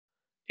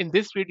In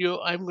this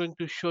video, I'm going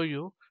to show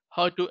you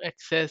how to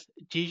access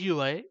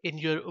GUI in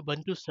your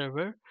Ubuntu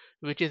server,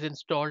 which is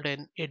installed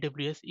in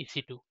AWS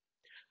EC2.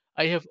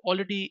 I have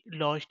already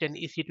launched an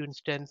EC2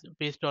 instance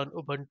based on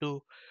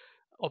Ubuntu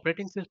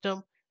operating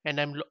system, and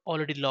I'm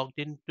already logged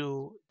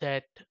into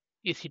that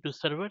EC2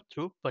 server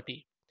through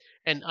PuTTY.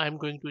 And I'm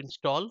going to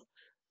install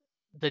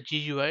the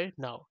GUI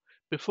now.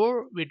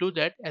 Before we do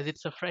that, as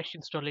it's a fresh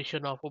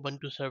installation of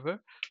Ubuntu server,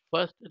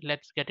 first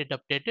let's get it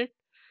updated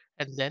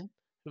and then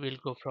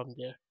we'll go from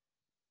there.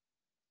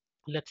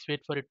 Let's wait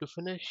for it to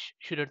finish.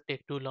 Shouldn't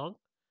take too long.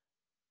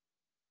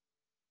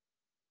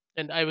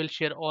 And I will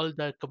share all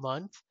the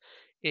commands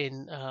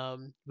in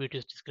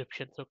video's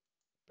description. So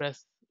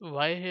press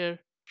Y here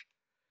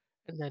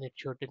and then it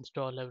should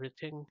install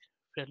everything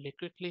fairly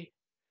quickly.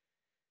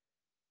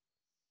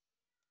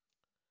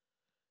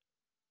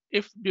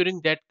 If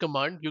during that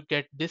command you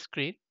get this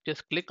screen,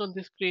 just click on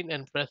this screen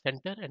and press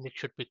enter and it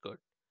should be good.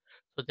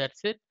 So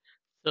that's it.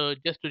 So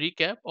just to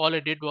recap, all I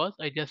did was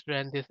I just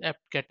ran this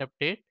apt-get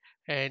update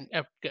and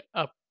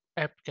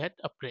apt-get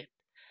upgrade.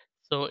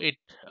 So it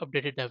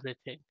updated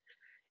everything.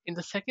 In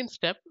the second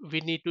step,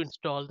 we need to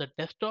install the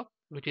desktop,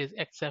 which is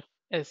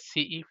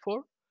xfsce4.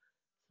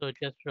 So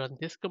just run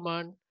this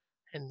command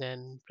and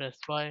then press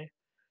Y,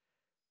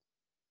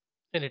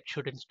 and it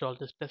should install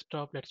this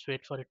desktop. Let's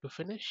wait for it to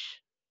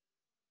finish.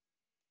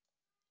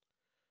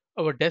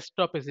 Our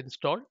desktop is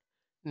installed.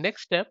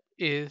 Next step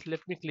is,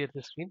 let me clear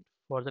the screen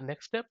for the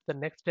next step. The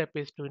next step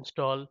is to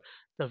install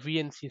the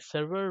VNC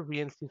server.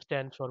 VNC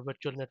stands for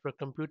Virtual Network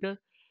Computer,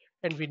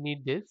 and we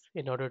need this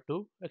in order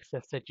to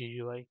access the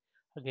GUI.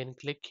 Again,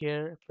 click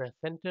here, press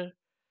enter,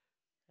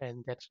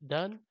 and that's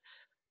done.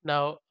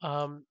 Now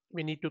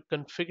we need to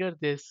configure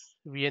this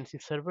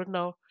VNC server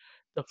now.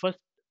 The first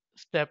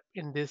step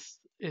in this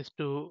is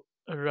to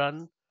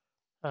run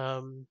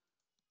um,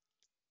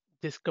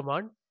 this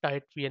command,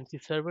 type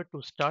VNC server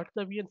to start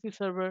the VNC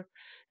server,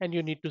 and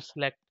you need to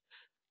select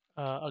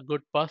a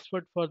good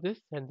password for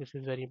this, and this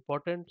is very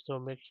important. So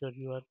make sure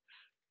you are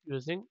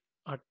using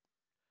a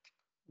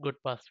good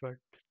password.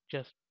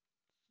 Just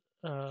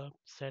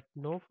set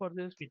no for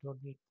this. We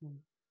don't need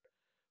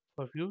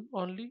for view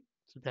only.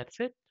 So that's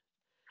it.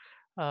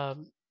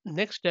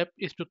 Next step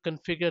is to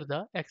configure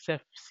the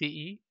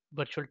XFCE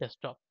virtual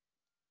desktop.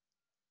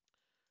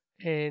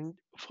 And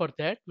for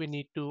that, we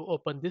need to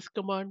open this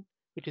command,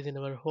 which is in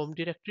our home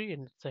directory,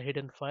 and it's a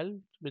hidden file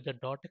with a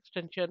dot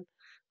extension.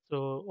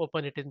 So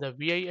open it in the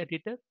VI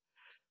editor.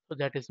 So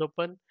that is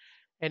open.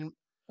 And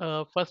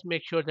first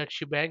make sure that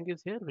shebang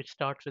is here, which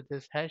starts with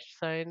this hash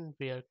sign.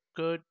 We are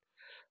good.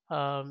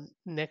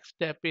 Next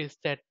step is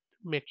that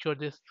make sure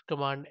this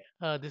command,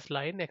 this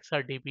line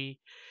xrdb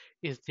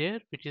is there,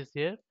 which is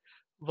there.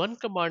 One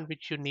command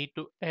which you need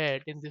to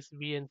add in this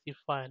VNC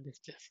file is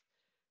this.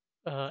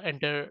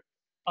 Enter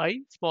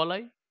I, small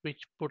I,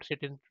 which puts it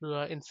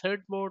into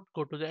insert mode,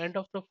 go to the end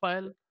of the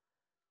file,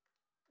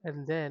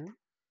 and then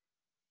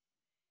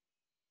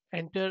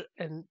enter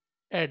and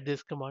add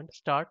this command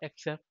start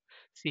except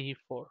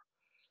ce4.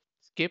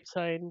 Skip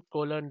sign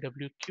colon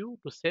WQ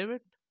to save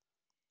it.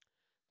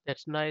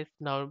 That's nice.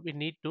 Now we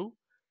need to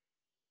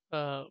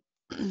uh,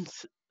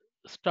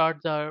 start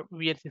the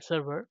VNC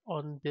server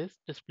on this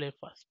display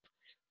first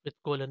with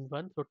colon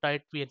 1. So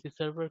type VNC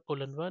server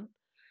colon 1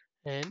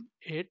 and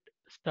it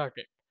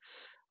started.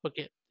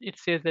 Okay, it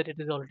says that it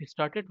is already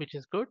started, which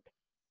is good.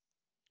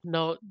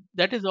 Now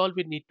that is all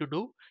we need to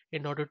do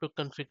in order to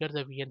configure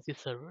the VNC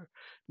server.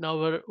 Now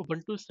our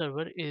Ubuntu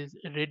server is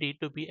ready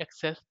to be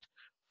accessed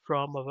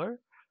from our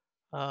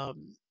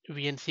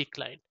VNC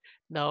client.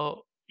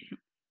 Now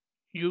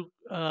you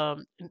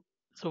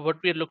so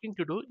what we are looking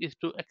to do is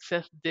to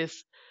access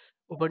this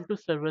Ubuntu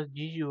server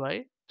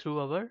GUI through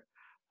our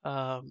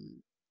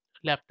um,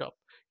 laptop.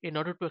 In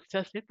order to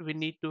access it, we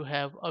need to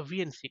have a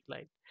VNC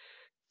client.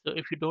 So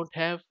if you don't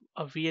have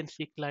a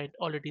VNC client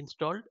already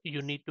installed,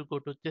 you need to go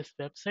to this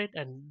website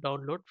and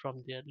download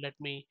from there. Let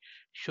me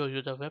show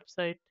you the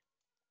website.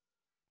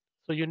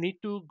 So you need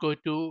to go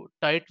to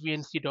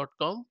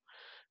tightvnc.com,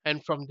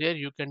 and from there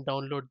you can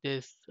download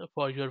this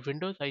for your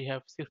Windows. I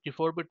have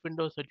 64-bit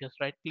Windows, so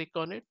just right click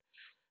on it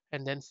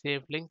and then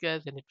save link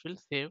as, and it will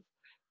save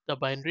the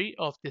binary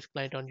of this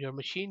client on your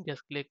machine.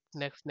 Just click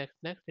next, next,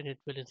 next, and it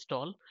will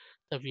install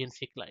the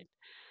VNC client.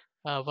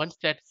 Once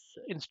that's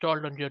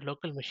installed on your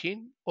local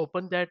machine,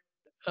 open that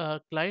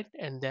client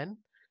and then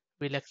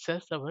we'll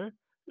access our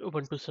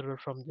Ubuntu server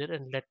from there,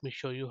 and let me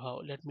show you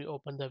how. Let me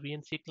open the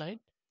VNC client.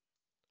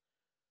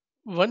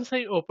 Once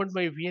I opened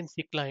my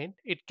VNC client,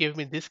 it gave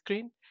me this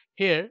screen.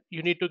 Here,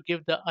 you need to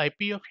give the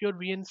IP of your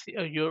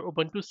VNC, your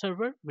Ubuntu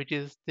server, which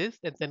is this,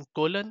 and then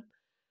colon,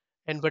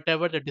 and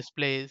whatever the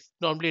display is.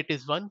 Normally it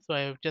is 1, so I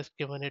have just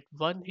given it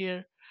 1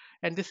 here.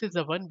 And this is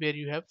the one where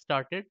you have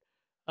started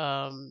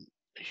um,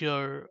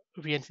 your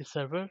VNC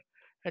server.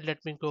 And let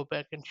me go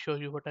back and show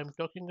you what I'm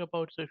talking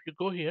about. So if you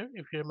go here,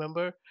 if you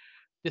remember,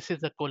 this is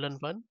the colon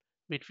 1,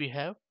 which we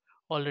have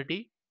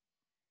already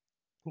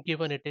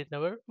given it in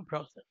our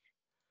browser.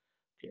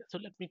 Okay, so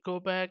let me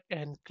go back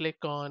and click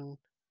on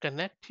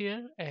connect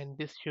here, and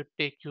this should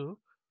take you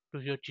to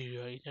your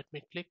GUI. Let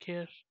me click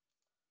here.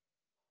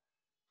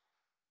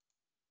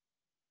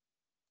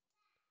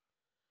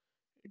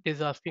 It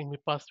is asking me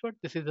password.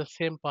 This is the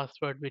same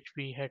password which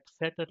we had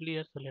set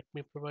earlier. So let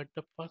me provide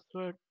the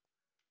password.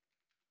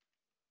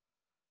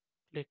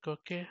 Click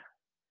OK.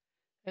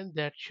 And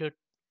that should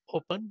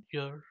open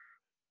your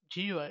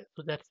GUI.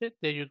 So that's it.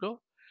 There you go.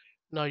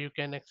 Now you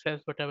can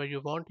access whatever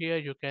you want here.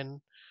 You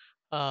can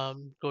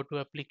go to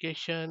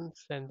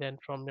applications, and then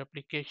from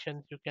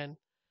applications you can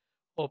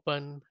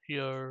open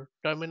your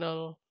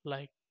terminal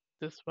like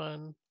this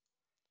one,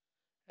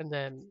 and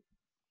then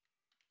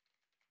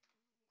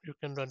you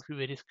can run through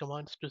various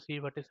commands to see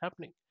what is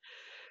happening.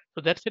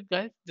 So that's it,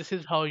 guys. This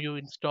is how you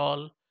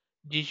install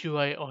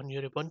GUI on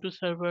your Ubuntu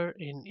server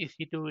in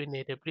EC2 in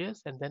AWS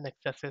and then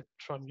access it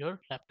from your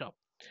laptop.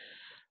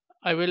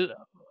 I will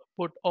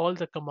put all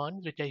the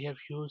commands which I have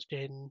used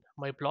in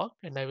my blog,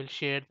 and I will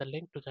share the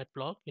link to that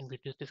blog in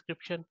video's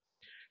description.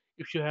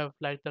 If you have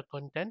liked the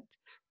content,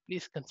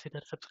 please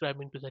consider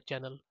subscribing to the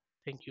channel.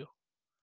 Thank you.